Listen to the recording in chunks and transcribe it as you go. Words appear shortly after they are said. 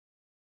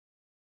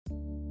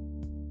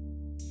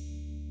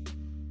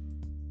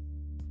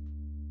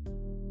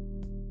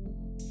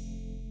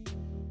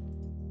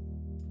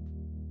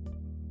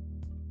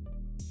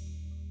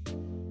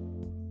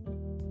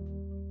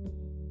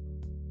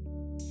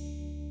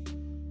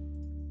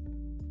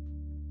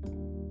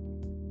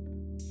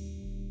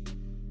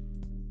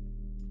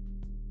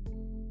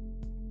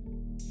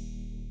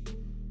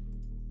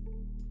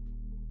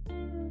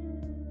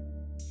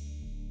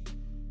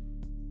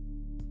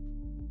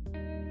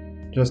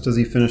Just as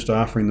he finished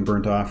offering the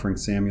burnt offering,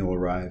 Samuel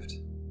arrived.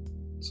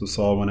 So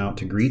Saul went out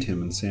to greet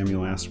him, and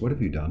Samuel asked, "What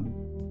have you done?"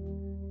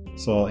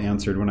 Saul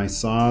answered, "When I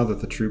saw that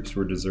the troops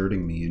were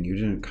deserting me, and you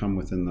didn't come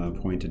within the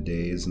appointed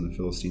days, and the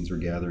Philistines were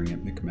gathering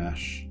at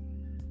Michmash,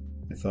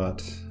 I thought,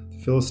 the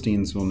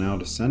Philistines will now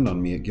descend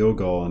on me at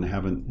Gilgal, and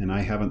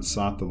I haven't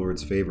sought the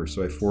Lord's favor,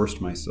 so I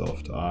forced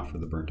myself to offer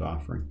the burnt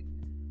offering."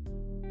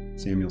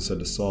 Samuel said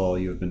to Saul,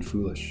 "You have been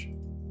foolish.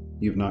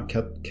 You have not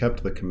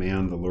kept the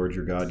command the Lord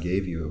your God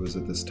gave you. It was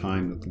at this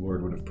time that the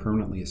Lord would have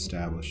permanently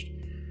established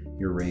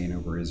your reign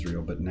over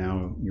Israel, but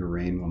now your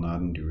reign will not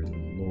endure.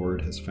 The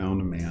Lord has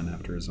found a man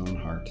after his own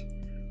heart,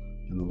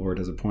 and the Lord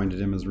has appointed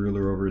him as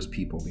ruler over his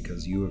people,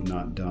 because you have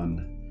not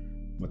done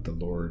what the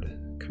Lord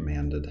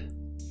commanded."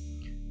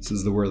 This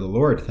is the word of the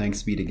Lord.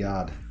 Thanks be to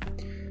God.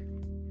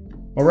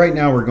 Well, right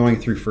now we're going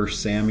through 1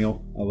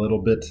 Samuel a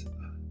little bit,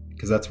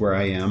 because that's where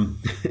I am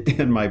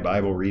in my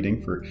Bible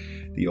reading for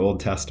the Old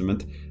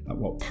Testament.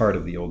 Well, part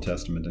of the Old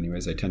Testament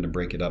anyways. I tend to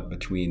break it up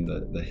between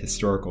the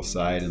historical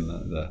side and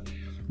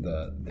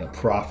the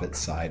prophet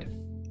side.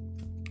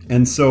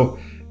 And so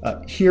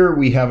here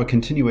we have a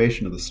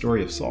continuation of the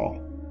story of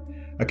Saul,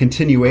 a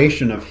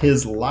continuation of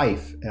his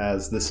life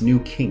as this new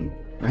king,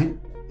 right?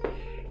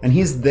 And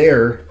he's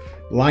there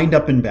lined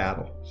up in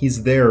battle.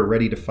 He's there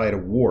ready to fight a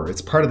war.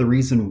 It's part of the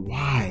reason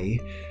why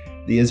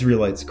the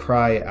Israelites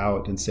cry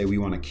out and say, "We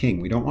want a king.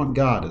 We don't want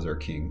God as our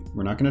king.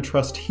 We're not going to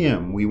trust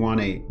him. We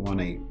want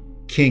a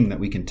king that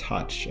we can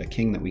touch, a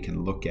king that we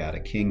can look at, a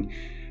king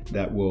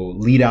that will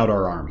lead out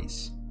our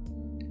armies."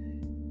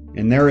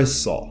 And there is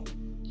Saul.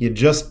 He had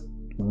just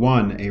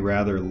won a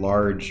rather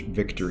large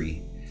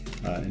victory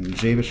in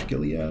Jabesh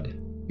Gilead.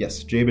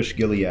 Yes, Jabesh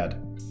Gilead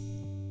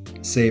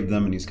saved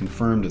them, and he's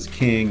confirmed as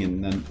king.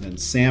 And then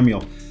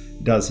Samuel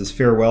does his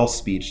farewell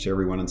speech to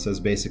everyone and says,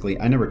 basically,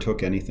 "I never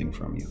took anything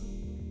from you.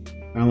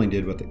 I only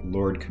did what the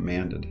Lord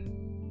commanded."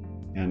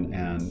 And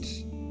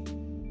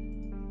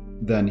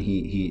then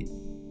he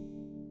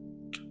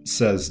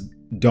says,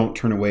 "Don't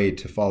turn away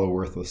to follow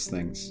worthless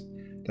things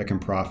that can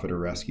profit or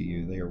rescue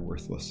you. They are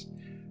worthless.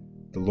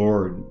 The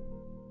Lord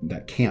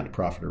that can't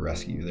profit or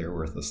rescue you, they are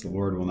worthless. The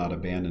Lord will not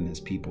abandon his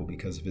people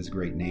because of his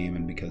great name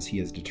and because he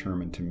is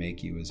determined to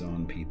make you his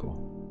own people."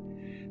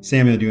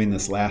 Samuel doing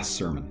this last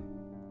sermon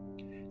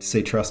to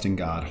say, trust in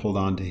God, hold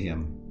on to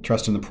him,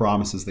 trust in the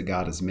promises that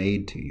God has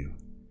made to you,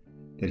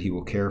 that he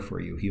will care for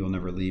you. He will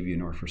never leave you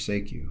nor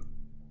forsake you.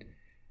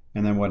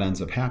 And then what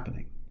ends up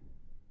happening?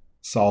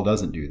 Saul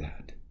doesn't do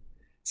that.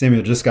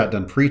 Samuel just got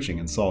done preaching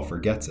and Saul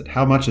forgets it.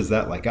 How much is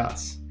that like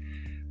us?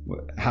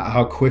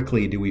 How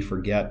quickly do we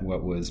forget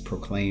what was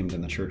proclaimed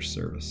in the church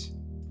service,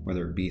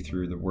 whether it be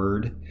through the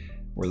word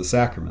or the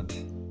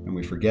sacrament, and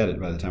we forget it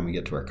by the time we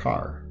get to our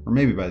car, or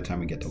maybe by the time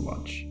we get to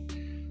lunch.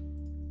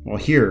 Well,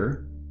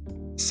 here,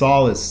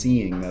 Saul is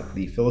seeing that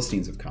the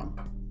Philistines have come.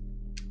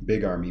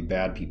 Big army,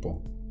 bad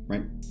people,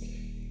 right?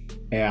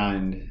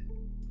 And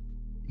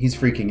he's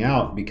freaking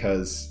out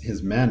because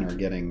his men are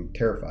getting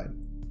terrified.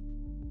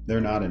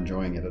 They're not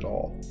enjoying it at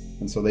all.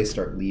 And so they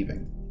start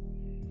leaving.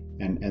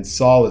 And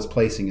Saul is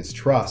placing his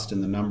trust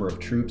in the number of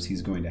troops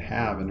he's going to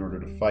have in order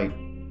to fight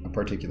a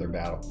particular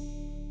battle.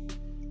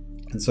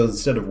 And so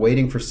instead of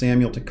waiting for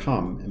Samuel to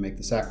come and make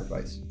the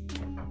sacrifice,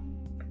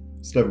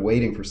 instead of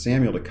waiting for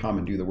Samuel to come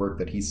and do the work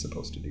that he's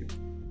supposed to do,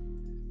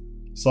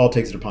 Saul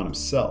takes it upon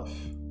himself,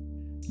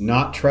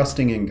 not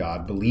trusting in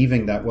God,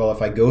 believing that, well,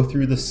 if I go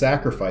through the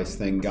sacrifice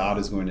thing, God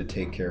is going to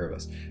take care of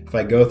us. If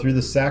I go through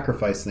the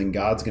sacrifice thing,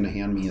 God's going to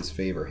hand me his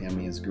favor, hand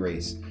me his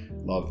grace,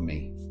 love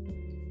me.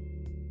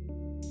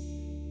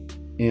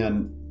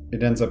 And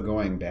it ends up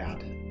going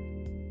bad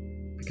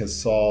because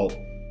Saul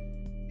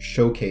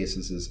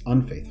showcases his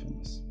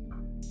unfaithfulness,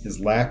 his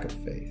lack of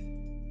faith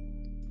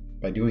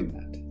by doing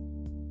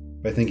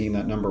that, by thinking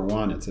that, number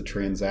one, it's a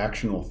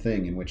transactional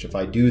thing in which if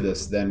I do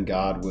this, then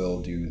God will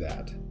do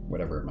that,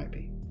 whatever it might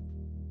be.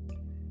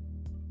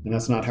 And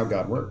that's not how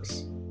God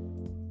works.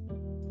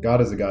 God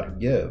is a God who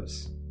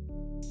gives,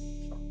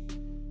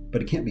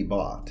 but he can't be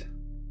bought.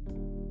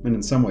 And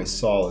in some ways,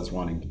 Saul is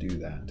wanting to do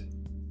that.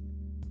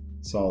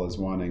 Saul is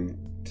wanting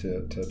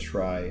to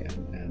try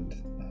and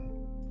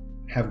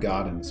have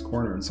God in his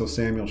corner. And so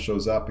Samuel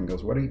shows up and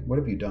goes, what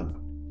have you done?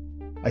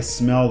 I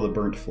smell the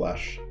burnt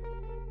flesh.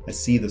 I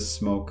see the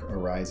smoke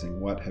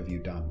arising. What have you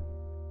done?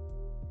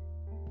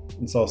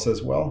 And Saul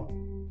says, well,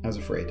 I was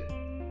afraid.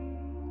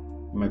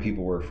 My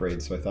people were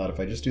afraid, so I thought if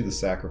I just do the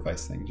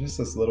sacrifice thing, just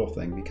this little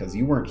thing, because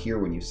you weren't here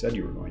when you said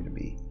you were going to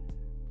be,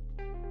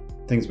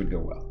 things would go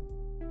well.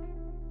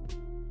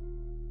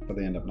 But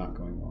they end up not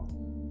going well.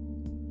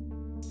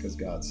 Because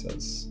God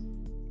says,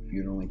 if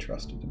you'd only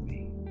trusted in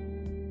me,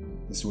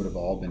 this would have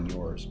all been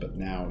yours, but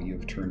now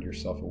you've turned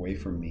yourself away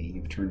from me.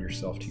 You've turned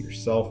yourself,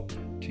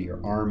 to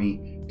your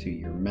army, to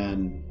your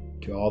men,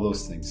 to all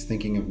those things,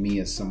 thinking of me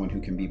as someone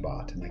who can be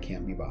bought, and I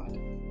can't be bought.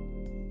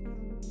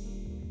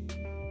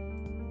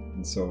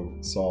 And so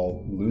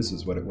Saul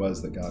loses what it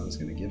was that God was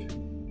going to give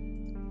him.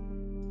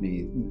 And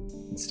he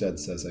instead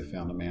says, I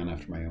found a man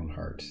after my own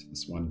heart,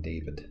 this one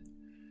David,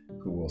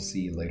 who we'll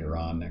see later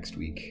on next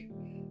week,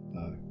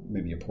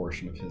 maybe a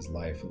portion of his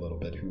life a little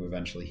bit, who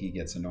eventually he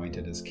gets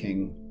anointed as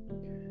king,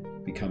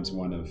 becomes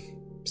one of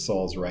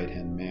Saul's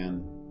right-hand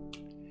man.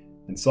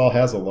 And Saul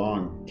has a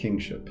long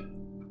kingship,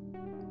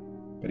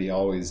 but he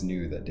always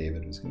knew that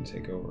David was going to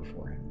take over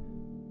for him.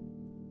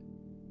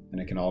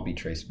 And it can all be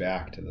traced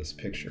back to this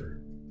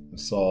picture of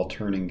Saul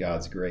turning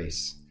God's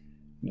grace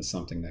into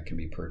something that can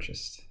be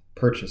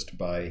purchased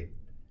by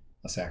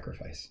a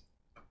sacrifice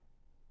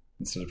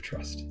instead of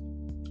trust.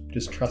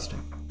 Just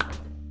trusting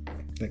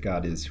that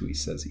God is who he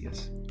says he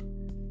is.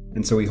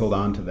 And so we hold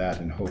on to that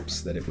in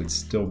hopes that it would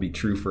still be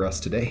true for us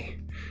today,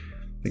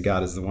 that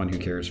God is the one who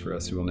cares for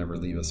us, who will never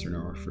leave us or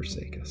nor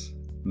forsake us.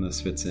 And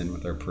this fits in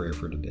with our prayer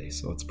for today,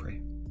 so let's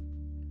pray.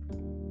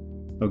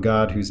 O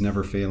God, whose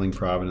never-failing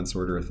providence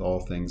ordereth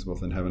all things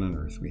both in heaven and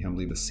earth, we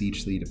humbly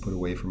beseech thee to put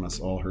away from us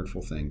all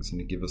hurtful things, and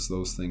to give us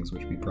those things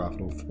which be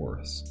profitable for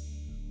us.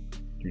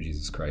 Through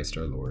Jesus Christ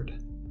our Lord.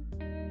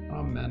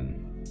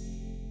 Amen.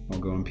 We'll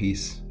go in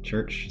peace,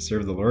 church.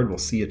 Serve the Lord. We'll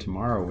see you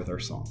tomorrow with our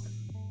song.